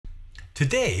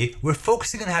Today, we're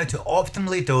focusing on how to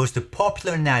optimally dose the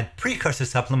popular NAD precursor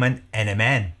supplement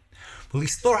NMN. We'll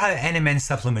explore how NMN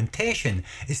supplementation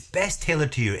is best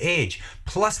tailored to your age,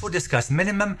 plus we'll discuss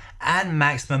minimum and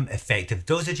maximum effective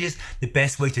dosages, the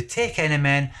best way to take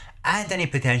NMN, and any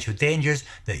potential dangers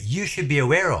that you should be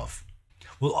aware of.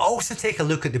 We'll also take a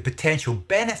look at the potential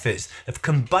benefits of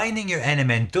combining your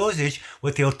NMN dosage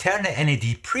with the alternate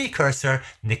NAD precursor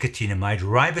nicotinamide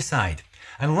riboside.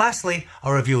 And lastly,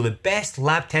 I'll reveal the best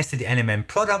lab-tested NMN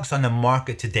products on the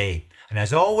market today. And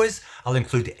as always, I'll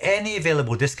include any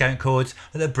available discount codes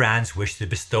that the brands wish to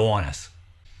bestow on us.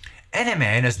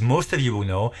 NMN, as most of you will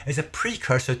know, is a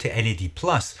precursor to NAD+,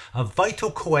 a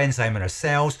vital coenzyme in our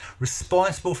cells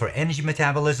responsible for energy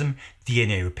metabolism,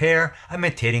 DNA repair, and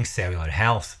maintaining cellular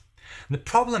health. The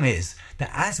problem is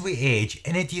that as we age,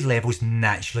 NAD levels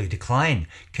naturally decline,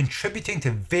 contributing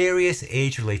to various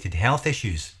age-related health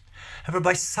issues. However,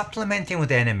 by supplementing with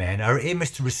NMN, our aim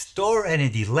is to restore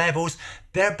NAD levels,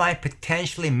 thereby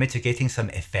potentially mitigating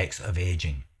some effects of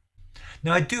aging.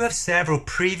 Now, I do have several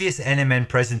previous NMN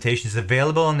presentations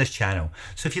available on this channel,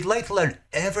 so if you'd like to learn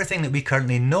everything that we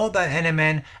currently know about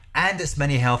NMN and its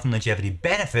many health and longevity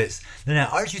benefits, then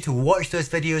I urge you to watch those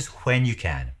videos when you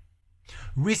can.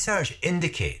 Research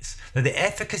indicates that the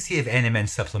efficacy of NMN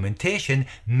supplementation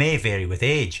may vary with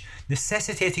age,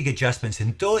 necessitating adjustments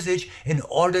in dosage in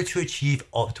order to achieve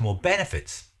optimal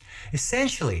benefits.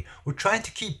 Essentially, we're trying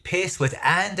to keep pace with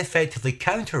and effectively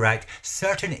counteract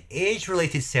certain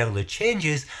age-related cellular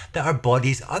changes that our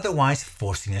bodies otherwise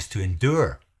forcing us to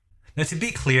endure. Now, to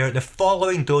be clear, the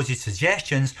following dosage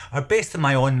suggestions are based on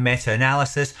my own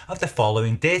meta-analysis of the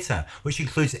following data, which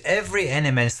includes every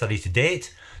NMN study to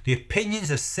date, the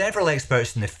opinions of several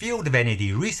experts in the field of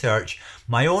NAD research,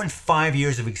 my own 5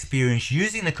 years of experience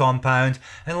using the compound,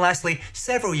 and lastly,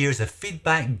 several years of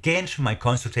feedback gained from my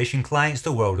consultation clients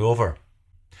the world over.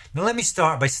 Now, let me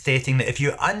start by stating that if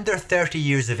you're under 30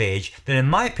 years of age, then in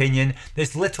my opinion,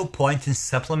 there's little point in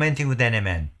supplementing with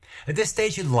NMN. At this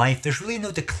stage in life, there's really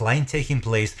no decline taking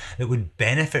place that would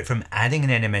benefit from adding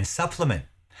an NMN supplement.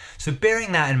 So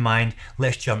bearing that in mind,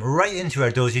 let's jump right into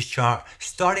our dosage chart,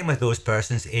 starting with those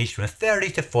persons aged from 30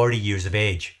 to 40 years of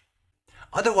age.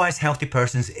 Otherwise healthy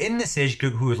persons in this age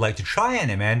group who would like to try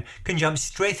NMN can jump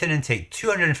straight in and take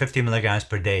 250 mg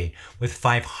per day, with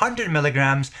 500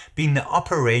 mg being the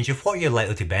upper range of what you're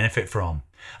likely to benefit from.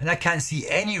 And I can't see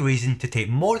any reason to take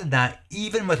more than that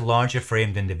even with larger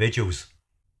framed individuals.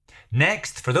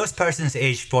 Next, for those persons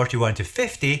aged 41 to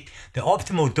 50, the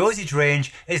optimal dosage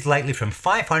range is likely from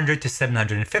 500 to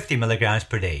 750 mg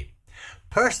per day.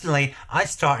 Personally, I'd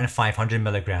start in 500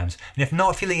 mg, and if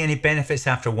not feeling any benefits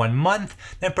after 1 month,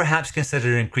 then perhaps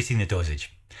consider increasing the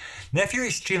dosage. Now, if you're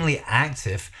extremely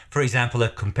active, for example a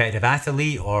competitive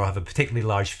athlete or have a particularly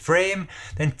large frame,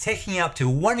 then taking up to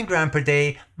 1 gram per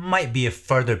day might be a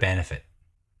further benefit.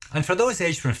 And for those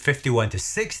aged from 51 to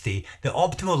 60, the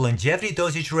optimal longevity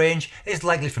dosage range is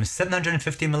likely from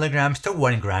 750 mg to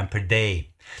 1 gram per day.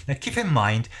 Now, keep in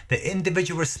mind that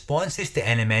individual responses to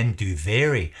NMN do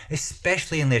vary,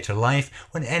 especially in later life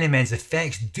when NMN's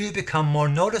effects do become more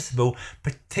noticeable,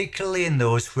 particularly in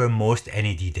those who are most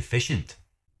NAD deficient.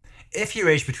 If you're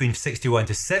aged between 61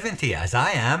 to 70, as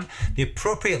I am, the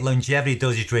appropriate longevity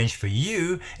dosage range for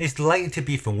you is likely to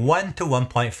be from 1 to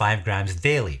 1.5 grams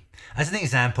daily. As an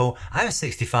example, I'm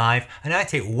 65 and I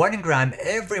take 1 gram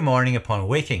every morning upon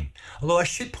waking, although I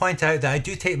should point out that I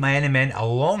do take my NMN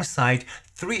alongside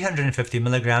 350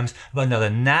 mg of another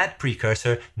NAD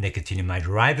precursor, nicotinamide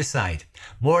riboside.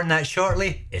 More on that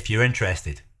shortly if you're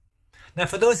interested. Now,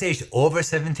 for those aged over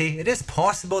 70, it is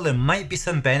possible there might be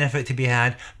some benefit to be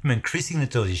had from increasing the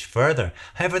dosage further.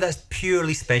 However, that's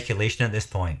purely speculation at this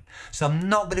point. So I'm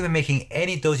not going to be making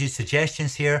any dosage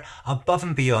suggestions here above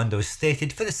and beyond those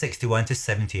stated for the 61 to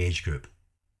 70 age group.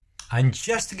 And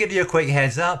just to give you a quick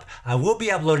heads up, I will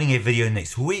be uploading a video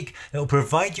next week that will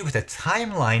provide you with a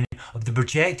timeline of the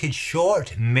projected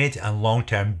short, mid and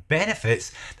long-term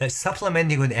benefits that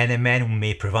supplementing with NMN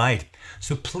may provide.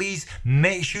 So please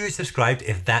make sure you're subscribed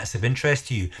if that's of interest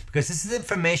to you, because this is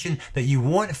information that you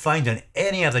won't find on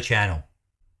any other channel.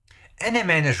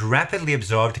 NMN is rapidly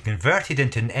absorbed and converted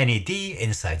into NAD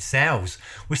inside cells,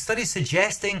 with studies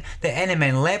suggesting that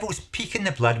NMN levels peak in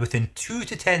the blood within 2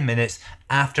 to 10 minutes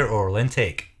after oral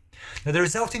intake. Now, the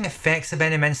resulting effects of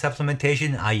NMN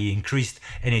supplementation, i.e. increased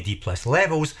NAD+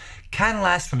 levels, can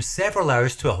last from several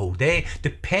hours to a whole day,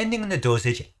 depending on the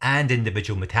dosage and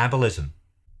individual metabolism.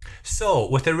 So,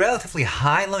 with the relatively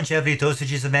high longevity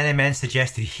dosages of NMN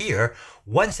suggested here,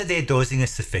 once a day dosing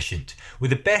is sufficient, with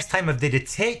the best time of day to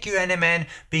take your NMN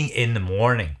being in the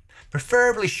morning.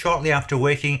 preferably shortly after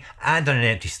waking and on an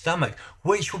empty stomach,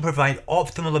 which will provide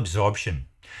optimal absorption.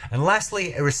 And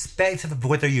lastly, irrespective of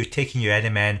whether you're taking your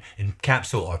NMN in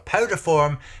capsule or powder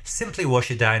form, simply wash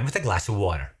it down with a glass of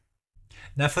water.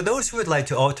 Now, for those who would like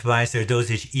to optimize their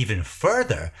dosage even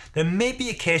further, there may be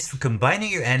a case for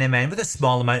combining your NMN with a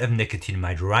small amount of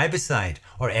nicotinamide riboside,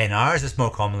 or NR as it's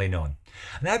more commonly known.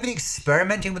 And I've been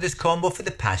experimenting with this combo for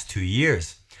the past 2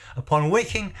 years. Upon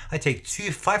waking, I take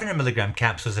 2 500mg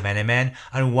capsules of NMN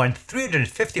and 1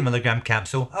 350mg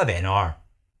capsule of NR.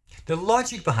 The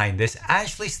logic behind this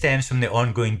actually stems from the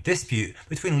ongoing dispute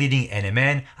between leading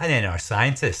NMN and NR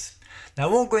scientists. Now,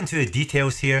 I won't go into the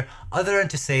details here other than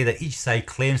to say that each side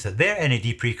claims that their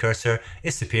NAD precursor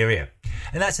is superior,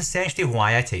 and that's essentially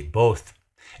why I take both.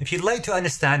 If you'd like to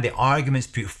understand the arguments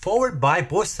put forward by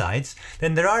both sides,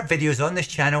 then there are videos on this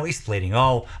channel explaining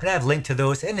all, and I have linked to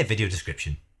those in the video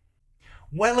description.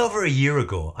 Well over a year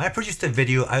ago, I produced a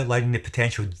video outlining the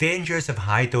potential dangers of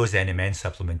high-dose NMN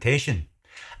supplementation,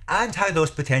 and how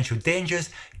those potential dangers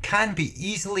can be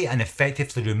easily and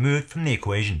effectively removed from the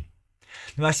equation.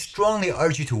 Now, I strongly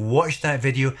urge you to watch that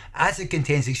video as it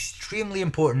contains extremely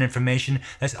important information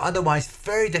that's otherwise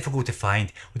very difficult to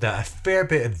find without a fair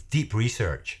bit of deep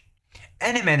research.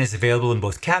 NMN is available in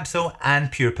both capsule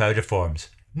and pure powder forms.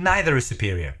 Neither is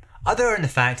superior, other than the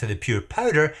fact that the pure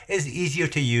powder is easier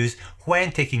to use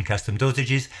when taking custom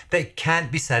dosages that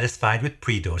can't be satisfied with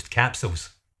pre-dosed capsules.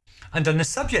 And on the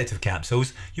subject of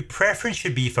capsules, your preference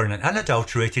should be for an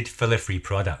unadulterated filler-free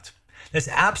product. There's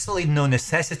absolutely no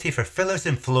necessity for fillers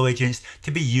and flow agents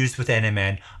to be used with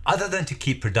NMN other than to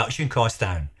keep production costs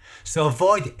down, so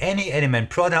avoid any NMN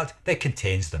product that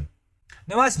contains them.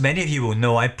 Now, as many of you will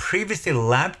know, I previously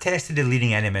lab tested the leading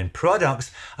NMN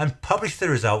products and published the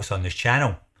results on this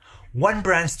channel. One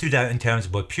brand stood out in terms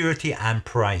of both purity and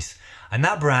price, and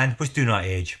that brand was Do Not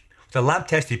Age, with a lab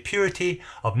tested purity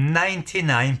of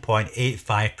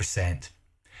 99.85%.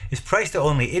 It's priced at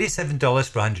only $87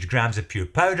 for 100 grams of pure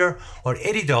powder or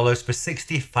 $80 for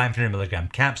 60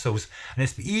 500mg capsules, and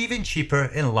it's even cheaper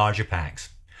in larger packs.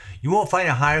 You won't find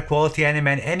a higher quality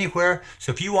NMN anywhere,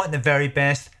 so if you want the very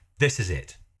best, this is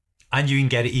it. And you can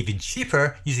get it even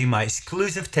cheaper using my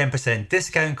exclusive 10%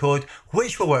 discount code,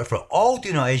 which will work for all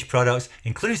Do Not Age products,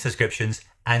 including subscriptions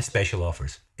and special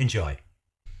offers. Enjoy.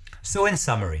 So in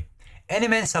summary,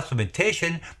 NMN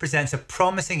supplementation presents a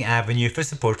promising avenue for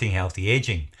supporting healthy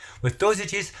aging, with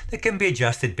dosages that can be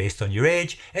adjusted based on your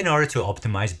age in order to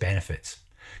optimize benefits.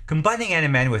 Combining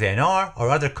NMN with NR or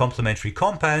other complementary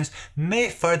compounds may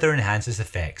further enhance its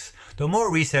effects, though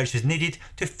more research is needed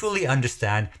to fully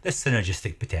understand the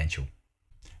synergistic potential.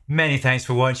 Many thanks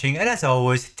for watching, and as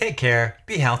always, take care,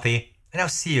 be healthy, and I'll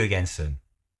see you again soon.